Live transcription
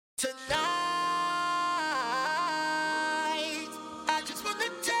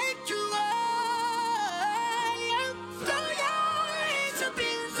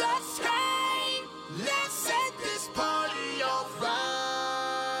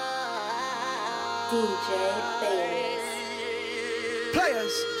DJ Famous.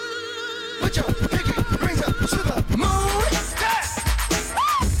 Players, put your pinky rings up to the moon.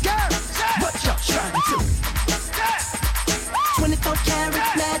 Girls, what y'all trying to do? 24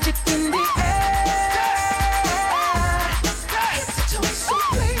 karat magic in the air. Head to toe, so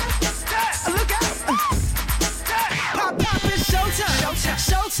clear. Look out. Pop, pop, it's showtime.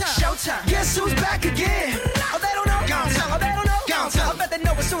 Showtime. Showtime. Guess who's back again? Oh, they don't know. Gone time. Oh, they don't know. Gone time. I bet they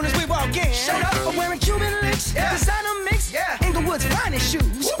know as soon as we walk in. Showed up. I'm wearing Cuban links. Yeah. Designer mix. Yeah. Inglewood's finest shoes.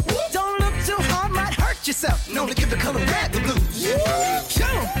 Whoop, whoop. Don't look too hard, might hurt yourself. Known to give the color red the blues. Yeah. Show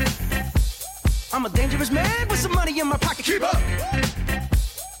 'em. I'm a dangerous man with some money in my pocket. Keep up.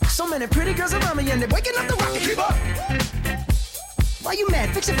 So many pretty girls around me and they're waking up the rocket. Keep up. Why you mad?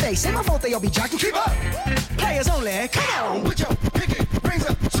 Fix your face. Ain't my fault they all be jocking. Keep up. Players only. Come on. Put your pinky rings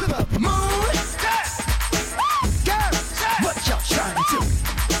up to the moon. Girls, what y'all trying to do?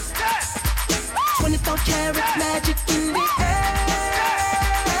 24 karat magic in the air.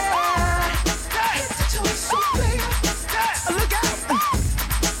 Head to toe, so clear. Look out.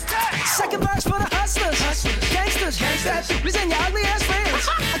 Second verse for the hustlers. Gangsters. Bad bitches and your ugly ass friends.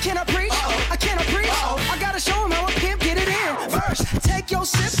 I cannot preach. I cannot preach. I gotta show 'em how a pimp get it in. First, take your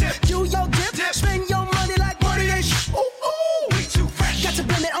sip. Do your dip. Spend your money like money ain't Ooh, ooh. We too fresh. Got to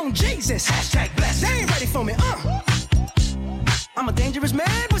blame it on Jesus. Hashtag blessed. They ain't ready for me. I'm a dangerous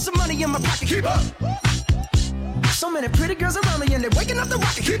man with some money in my pocket. Keep up. So many pretty girls around me and they're waking up the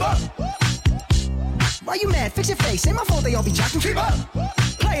rocket. Keep up. Why you mad? Fix your face. Ain't my fault they all be jocking. Keep up.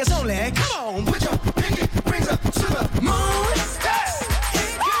 Players only. Come on. Put your pinky rings up to the moon.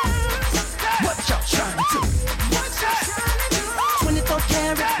 Hey girls, what y'all trying to do? 24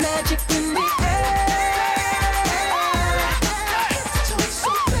 karat magic in the air. Head to toe,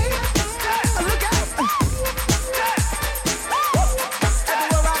 so clear. Look out.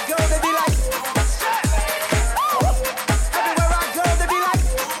 Everywhere I go, they be like. Everywhere I go, they be like.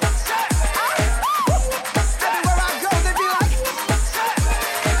 Everywhere I go, they be like.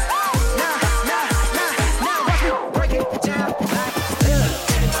 Now, watch me break it down like this.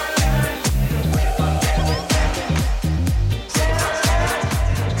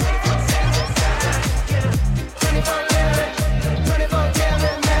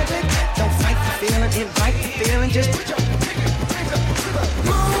 Don't fight the feeling, invite the feeling. Just put your pinky rings up to the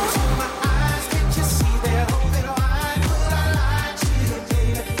moon. My eyes, can't you see they're open wide? Would I lie to you,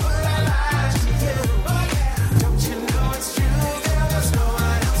 baby? Would I lie to you? Oh yeah. Don't you know it's true? There's no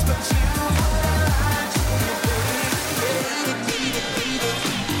one else but you. Would I lie to you, baby?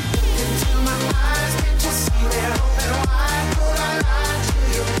 Into my eyes, can't you see they're open wide? Would I lie to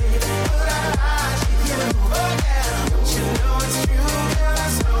you, baby? Would I lie to you? Oh yeah. Don't you know it's true?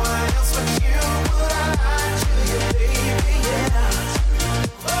 There's no one else but you. Would I lie to you, baby? Yeah.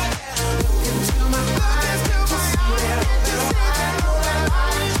 Oh yeah. Look into my eyes, can't you see they're open wide? Would I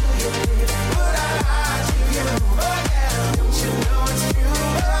lie to you, baby? Would I lie to you? Oh yeah. Don't you know it's true?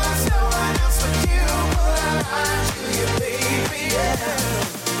 There's no one else but you. Would I lie to you, baby? Yeah.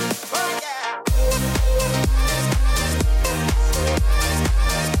 Oh yeah.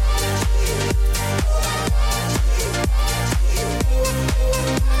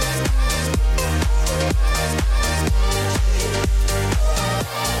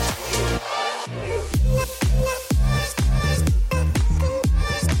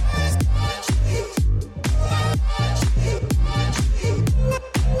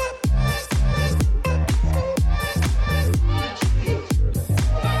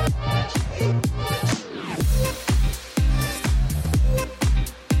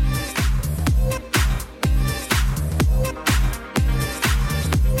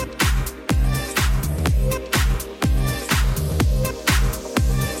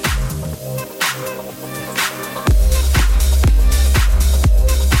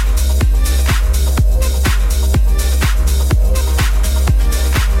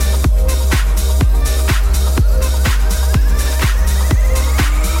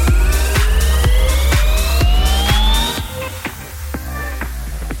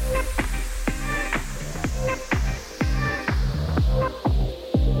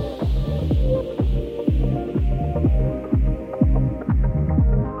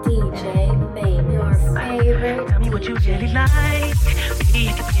 DJ Famous. Your favorite. Tell me what you really like. Maybe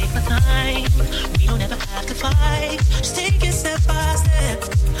you can take my time. We don't ever have to fight. Just take it step by step.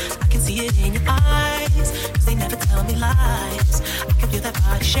 I can see it in your eyes, 'cause they never tell me lies. I can feel that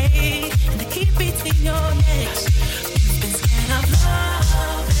body shake and the heat between your legs. You've been scared of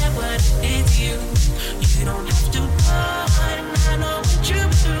love and what it did to you. You don't have to run, I know what you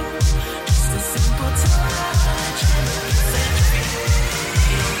do. Just a simple touch and you can set free.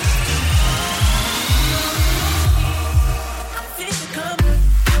 You don't have to run.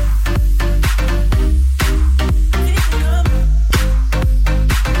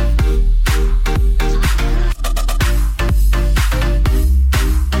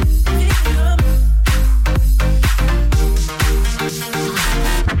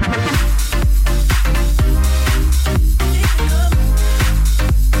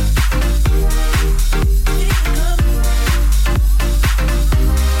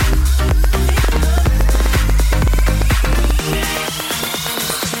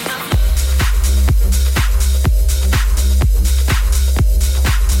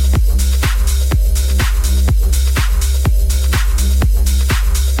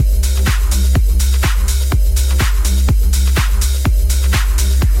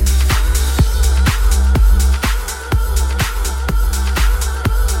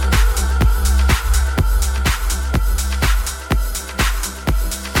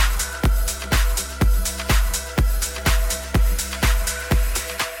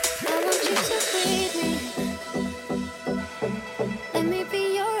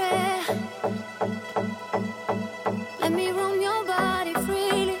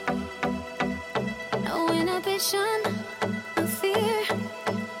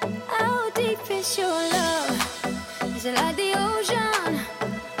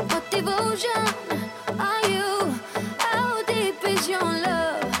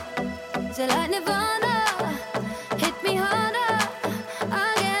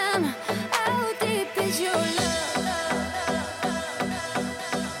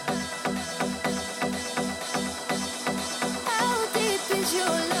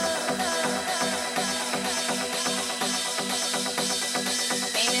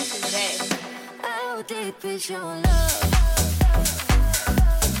 deep is your love?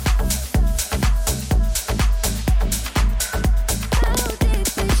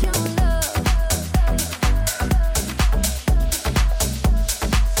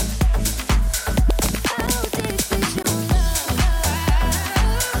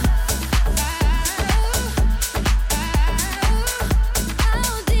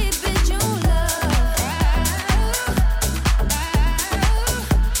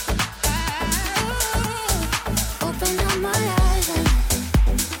 Open up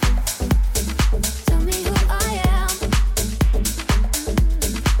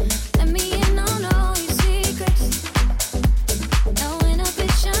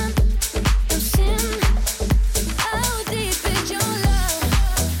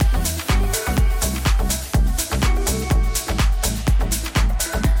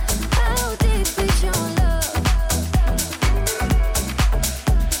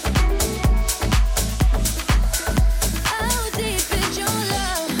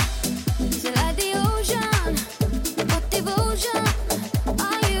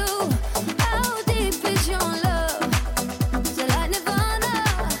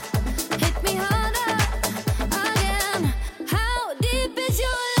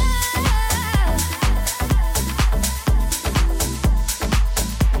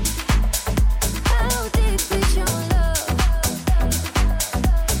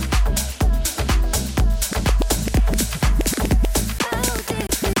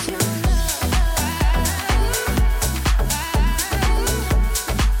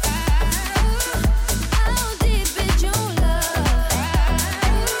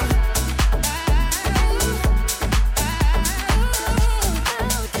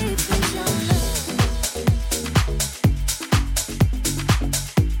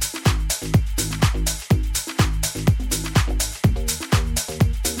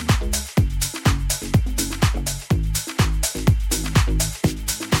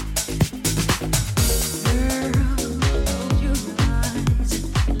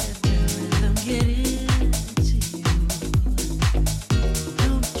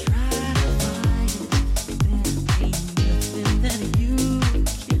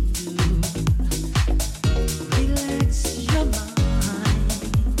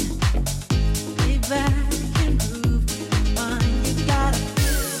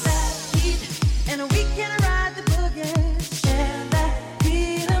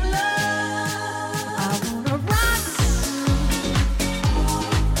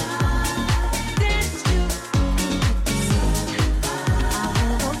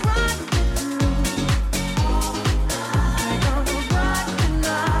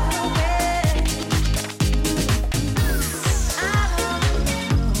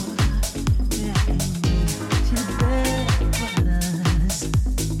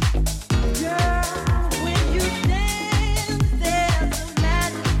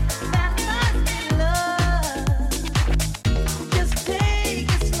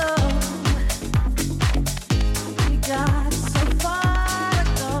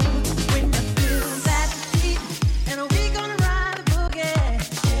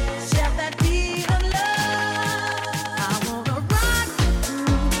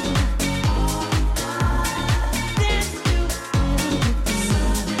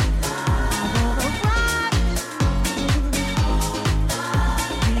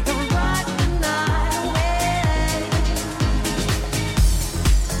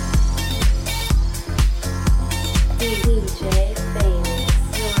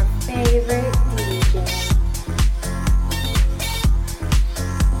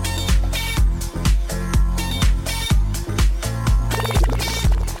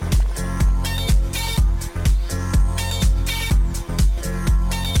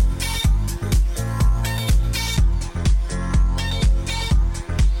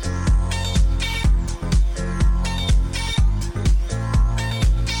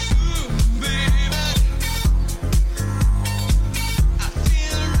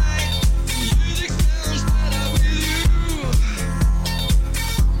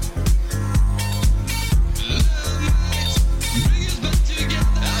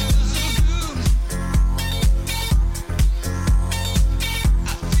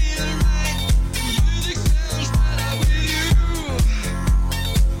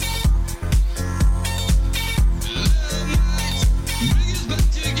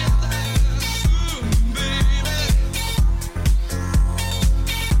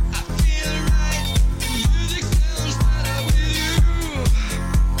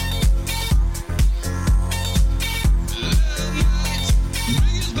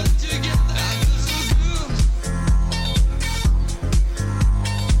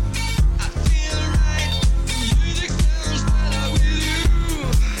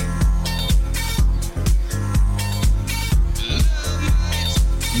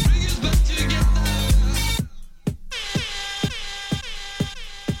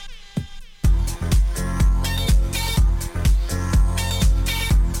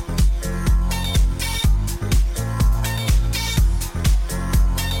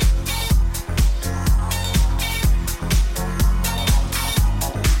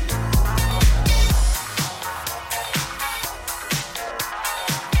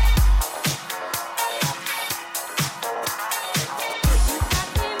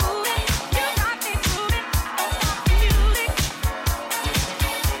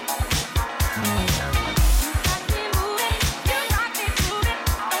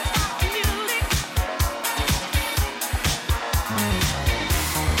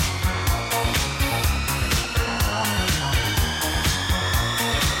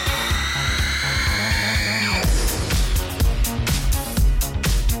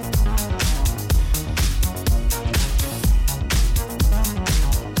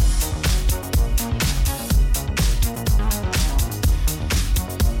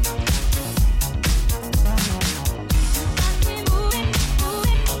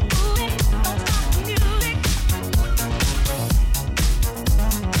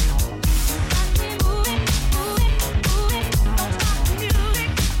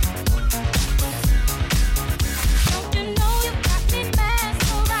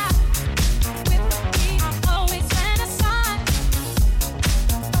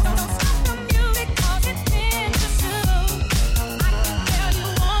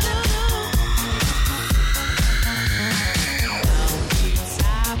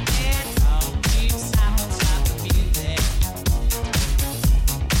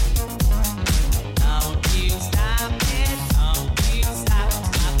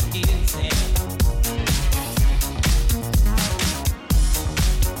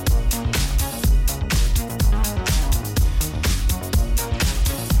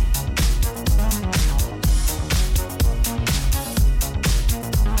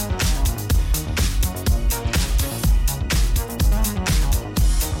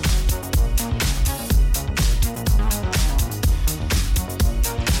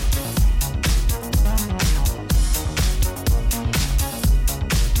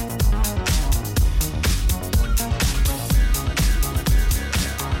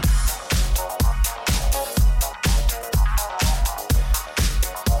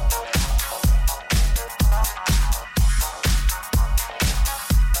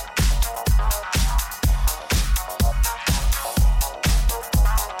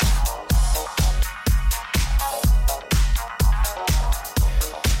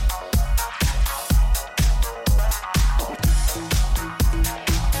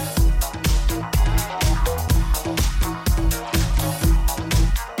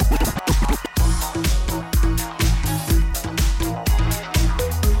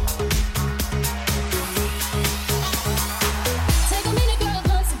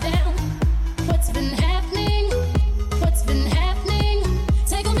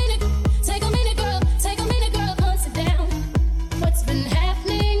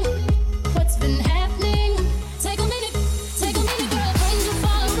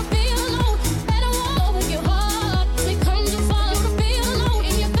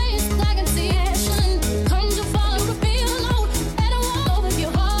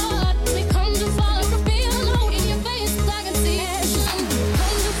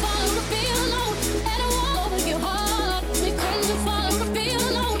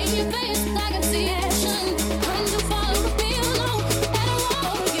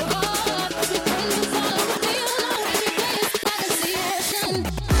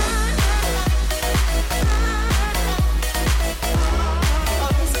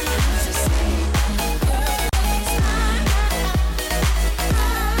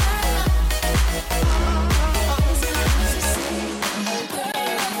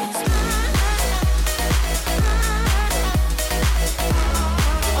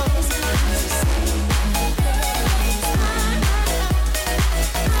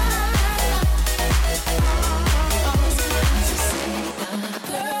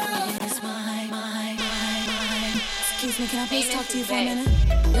can I please talk to you for a minute?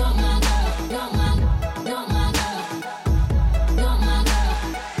 You're my girl, you're my girl, you're my girl, you're my girl,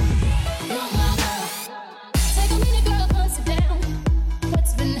 you're my girl. Take a minute, girl, bust it down.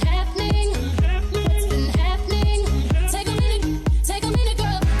 What's been happening? What's been happening? Take a minute,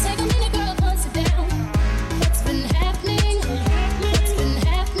 girl. Take a minute, girl, bust it down. What's been happening? What's been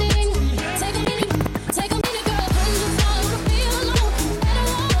happening? Take a minute, girl. Come to fall, feel alone. Let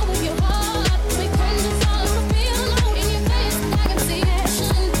alone with your heart. We come to fall, feel alone. In your face, I can see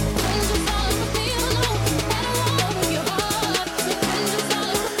action. Come to fall, feel alone. Let alone with your heart. We come to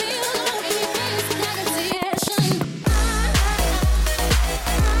fall, feel alone. In your face, I can see action.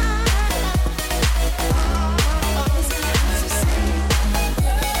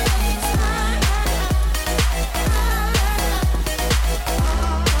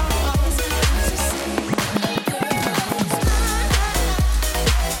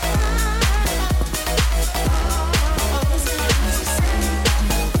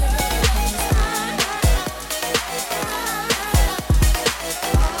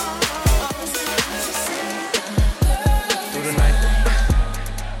 Through the night.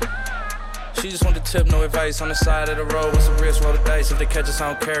 She just want the tip, no advice. On the side of the road, what's the risk, roll the dice. If they catch us, I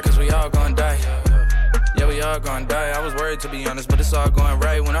don't care, cause we all gonna die. Yeah, we all gonna die. I was worried, to be honest, but it's all going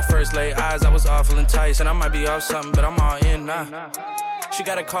right. When I first laid eyes, I was awful enticed. And I might be off something, but I'm all in now. She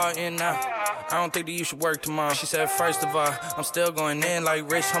got a call in now. I don't think that you should work tomorrow. She said, first of all, I'm still going in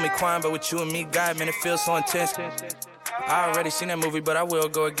like rich homie Quan, but with you and me, God, man, it feels so intense. I already seen that movie, but I will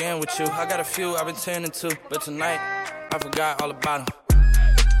go again with you. I got a few I've been tending to, but tonight, I forgot all about them.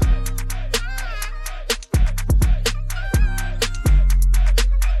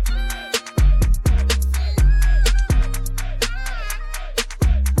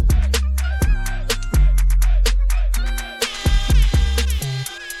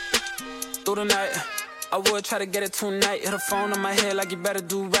 Through the night, I would try to get it tonight. Hit a phone on my head like you better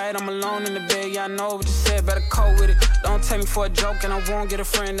do right. I'm alone in the bed, yeah, I know what you said, better cope with it. Don't take me for a joke, and I won't get a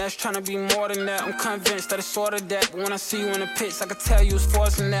friend that's trying to be more than that. I'm convinced that it's sort of that, but when I see you in the pits, I can tell you it's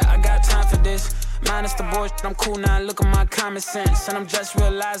forcing that. I got time for this. Minus the bullshit, I'm cool now, look at my common sense. And I'm just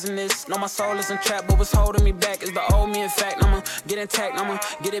realizing this. No, my soul isn't trapped, but what's holding me back is the old me. In fact, I'ma get intact, I'ma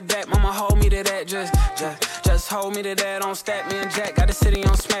get it back. Mama, hold me to that, just hold me to that. Don't stack me and Jack, got the city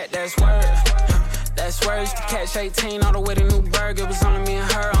on smack, that's word. That's words to catch 18 all the way to Newburgh. It was only me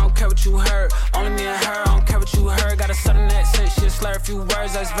and her, I don't care what you heard. Only me and her, I don't care what you heard. Got a southern accent, she'll slur a few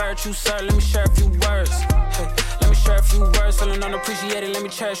words. That's very true, sir, let me share a few words. Hey, let me share a few words, feeling unappreciated, let me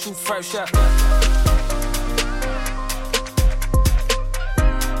cherish you first, yeah.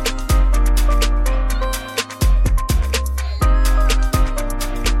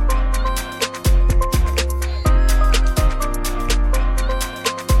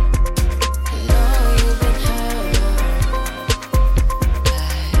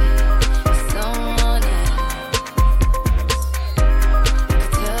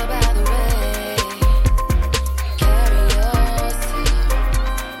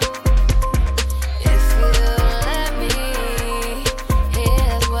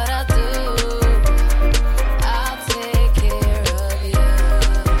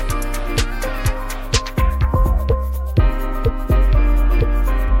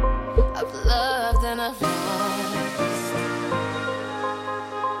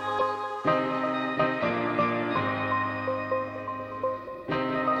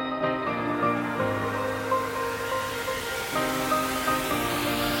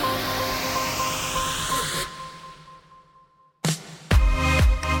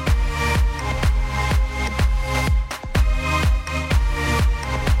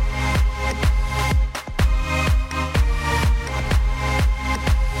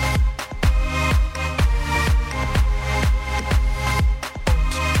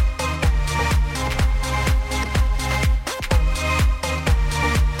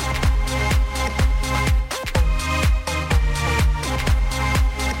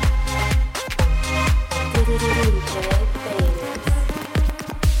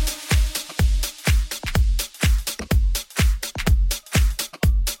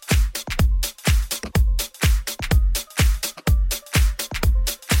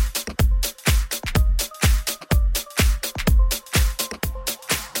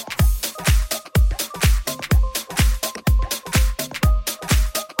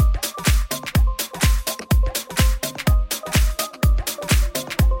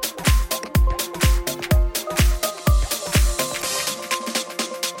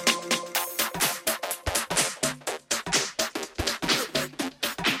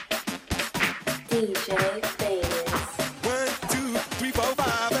 DJ Famous. 1, 2, 3, 4,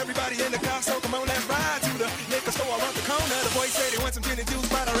 5. Everybody in the car, so come on, let's ride to the liquor store around the corner.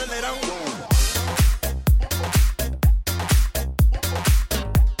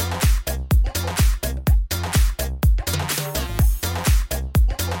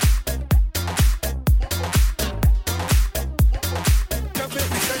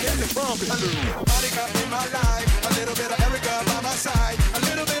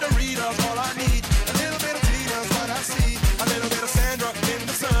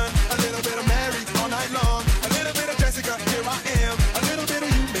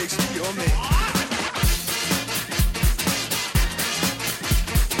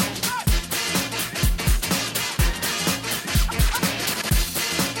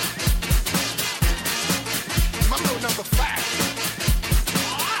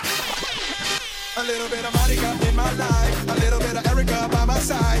 bit of Monica in my life, a little bit of Erica by my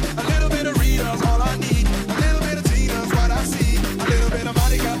side, a little bit of Rita's all I need, a little bit of Tina's what I see, a little bit of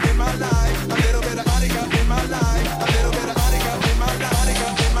Monica in my life, a little bit of Monica in my life, a little bit of Monica in my life, Monica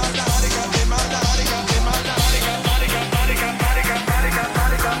in my life, Monica in my life, Monica in my life, Monica, Monica, Monica, Monica,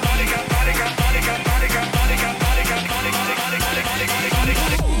 Monica, Monica, Monica, Monica, Monica, Monica, Monica, Monica, Monica, Monica,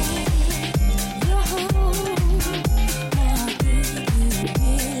 Monica.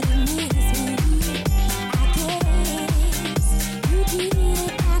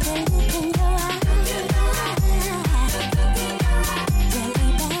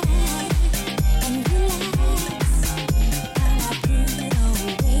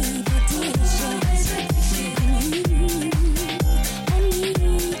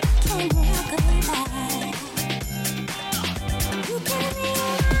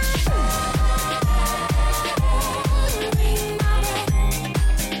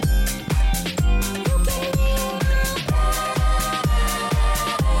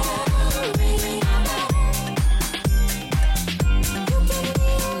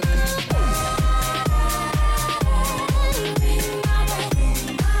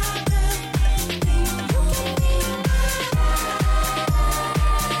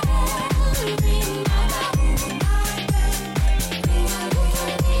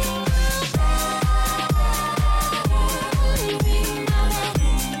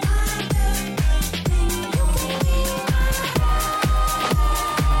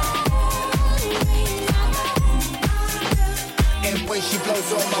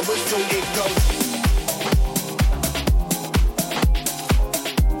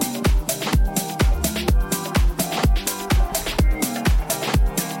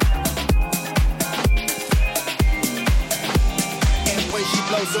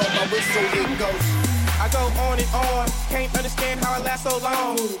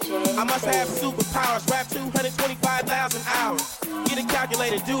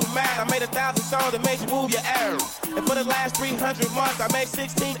 I made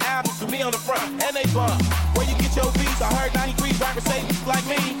 16 albums with me on the front, and they bump. Where you get your beats? I heard 93 rappers say like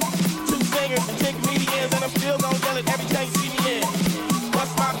me. 2 singers and 10 comedians, and I'm still gonna yell it every time you see me in. What's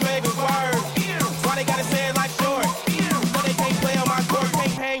my favorite word? Why they gotta say it like short? But they can't play on my court,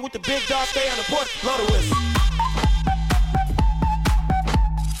 can't hang with the big dog, stay on the porch. Blow the whistle.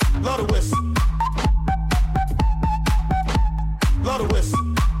 Blow the whistle. Blow the whistle.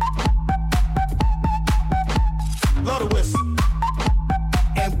 Blow the whistle.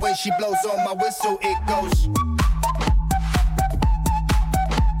 When she blows on my whistle, it goes.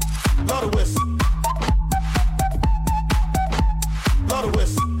 Blow the whistle. Blow the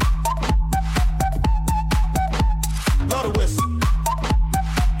whistle. Blow the whistle.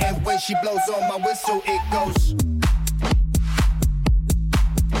 And when she blows on my whistle, it goes.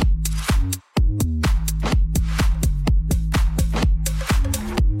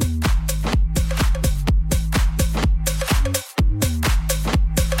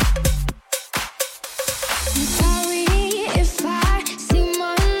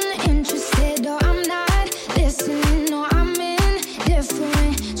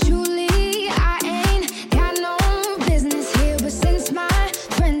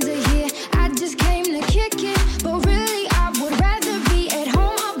 Friends are here, I just came to kick it, but really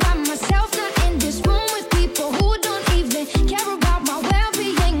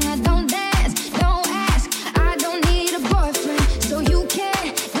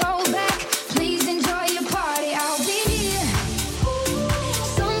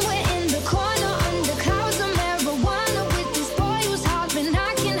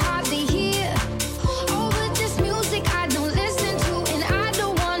hardly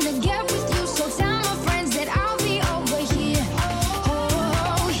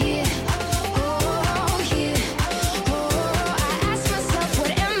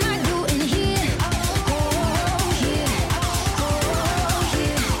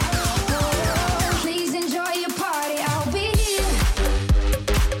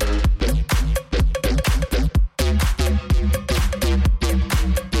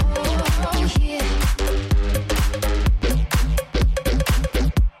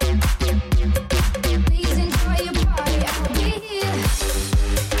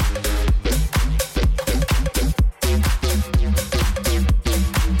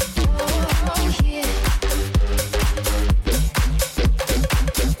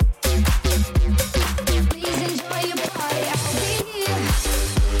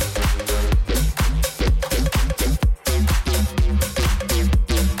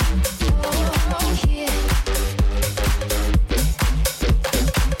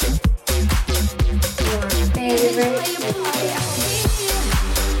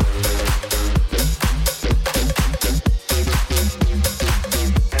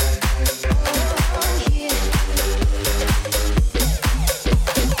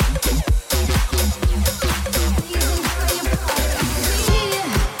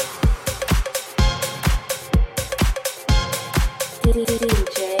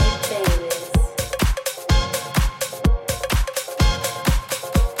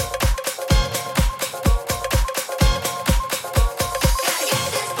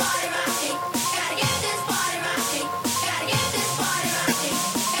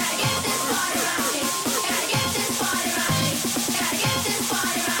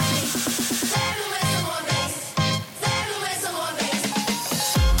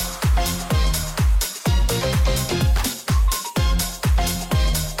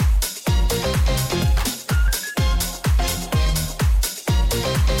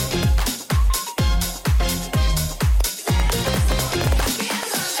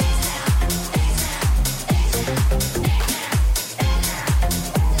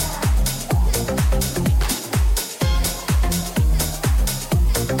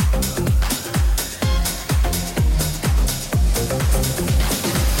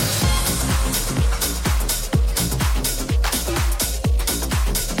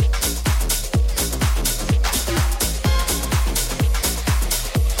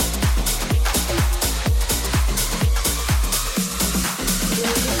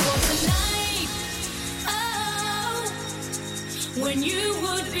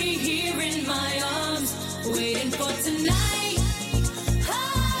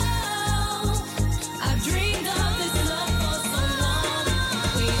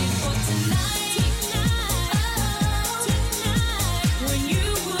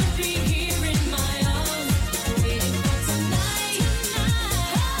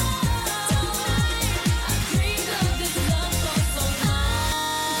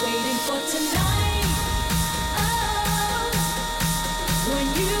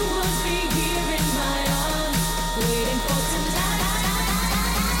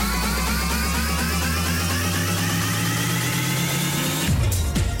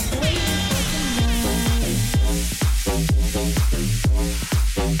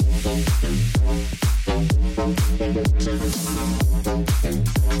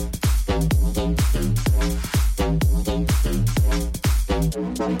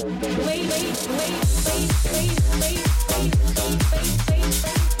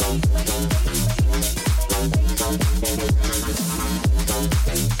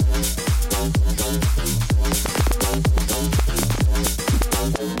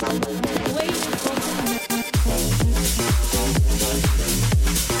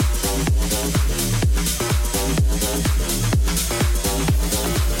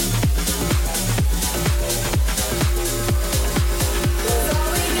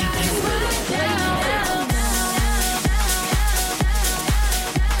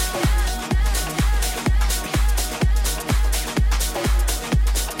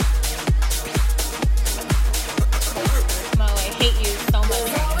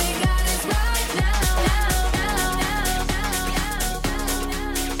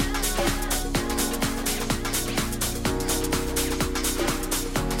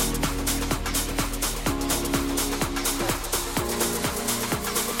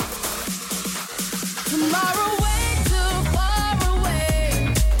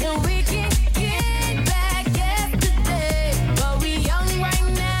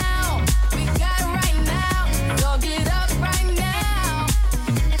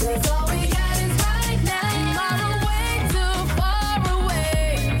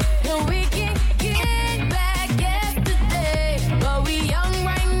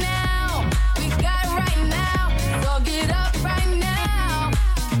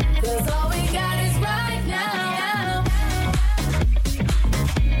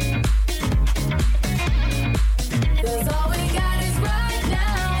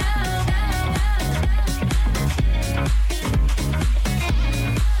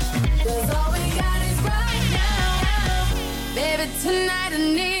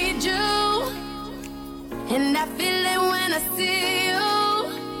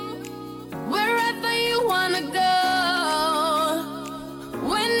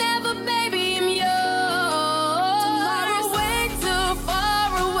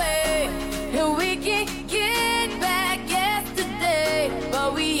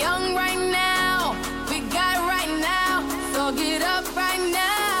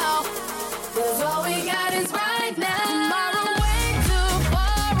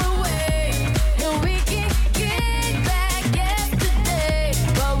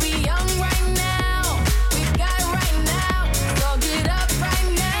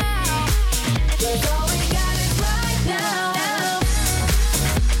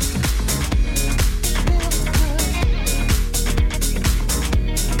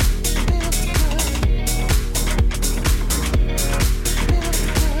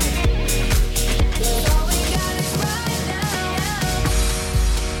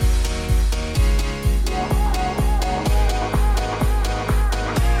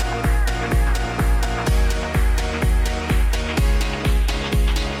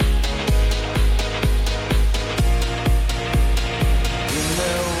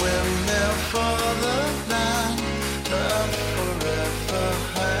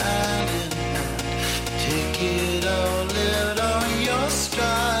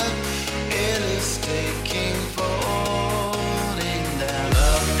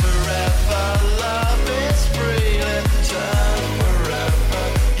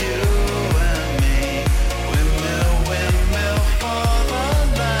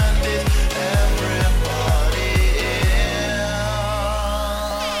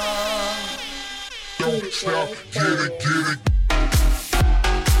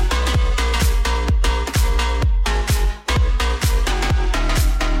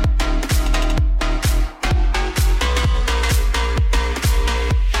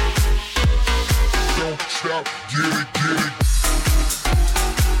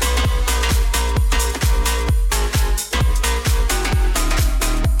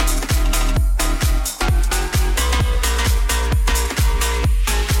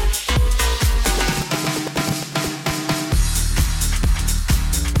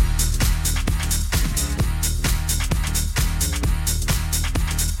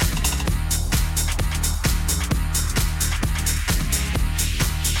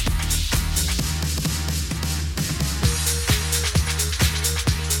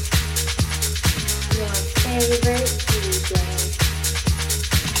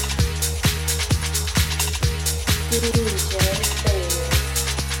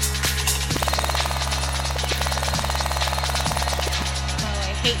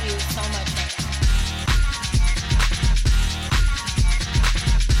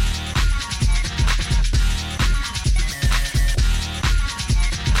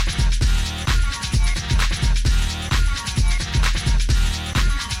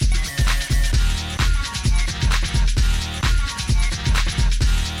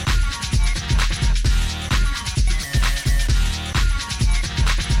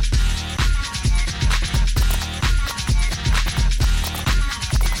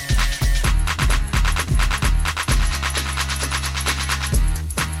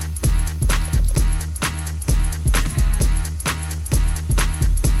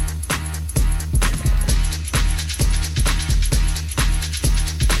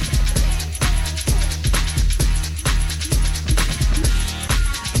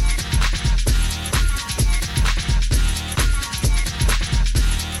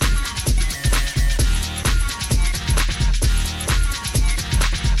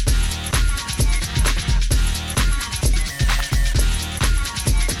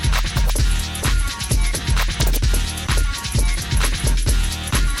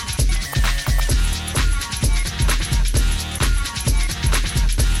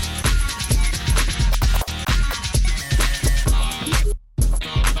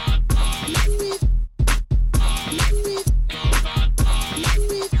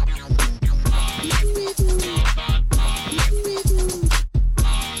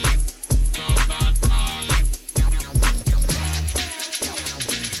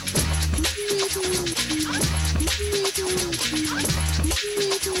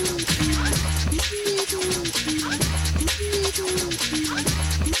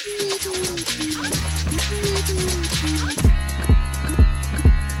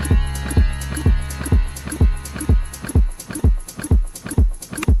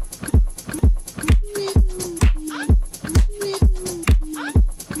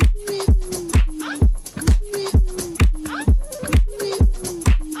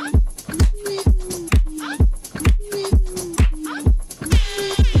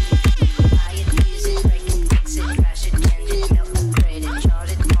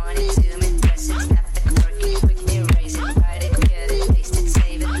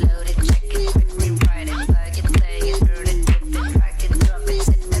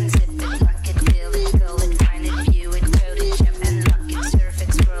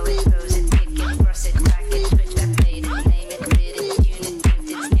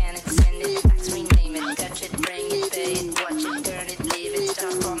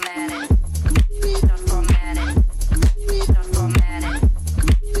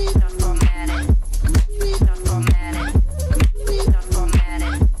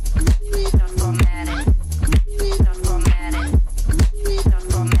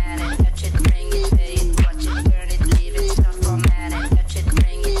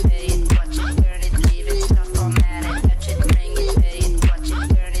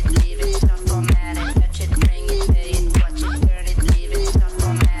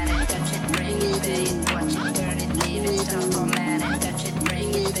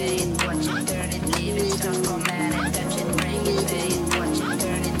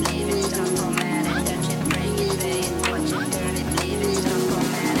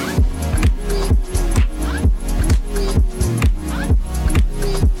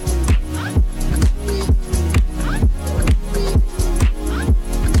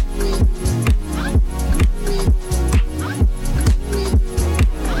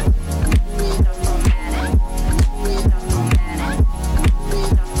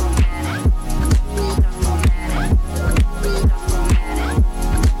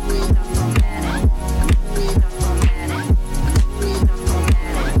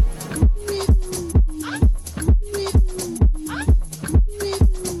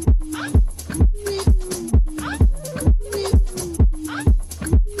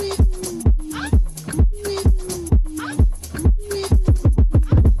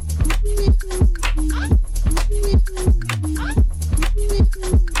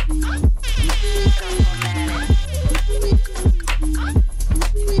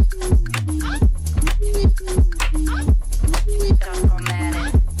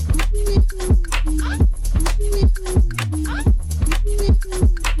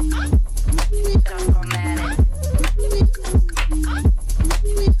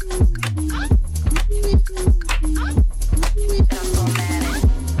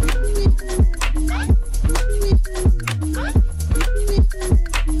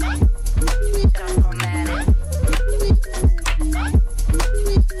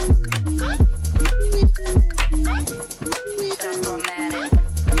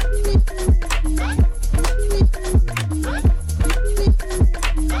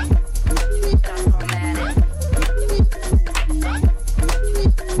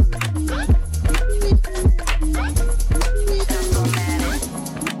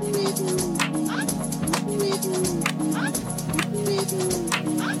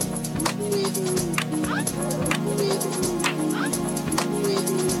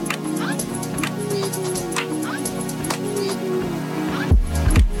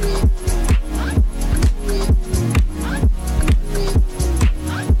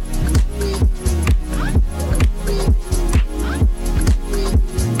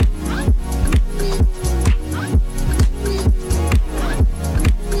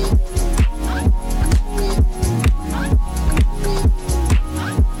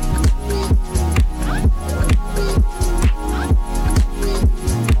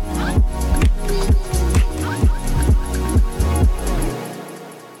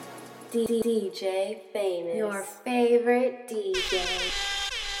DJ Famous, your favorite DJ.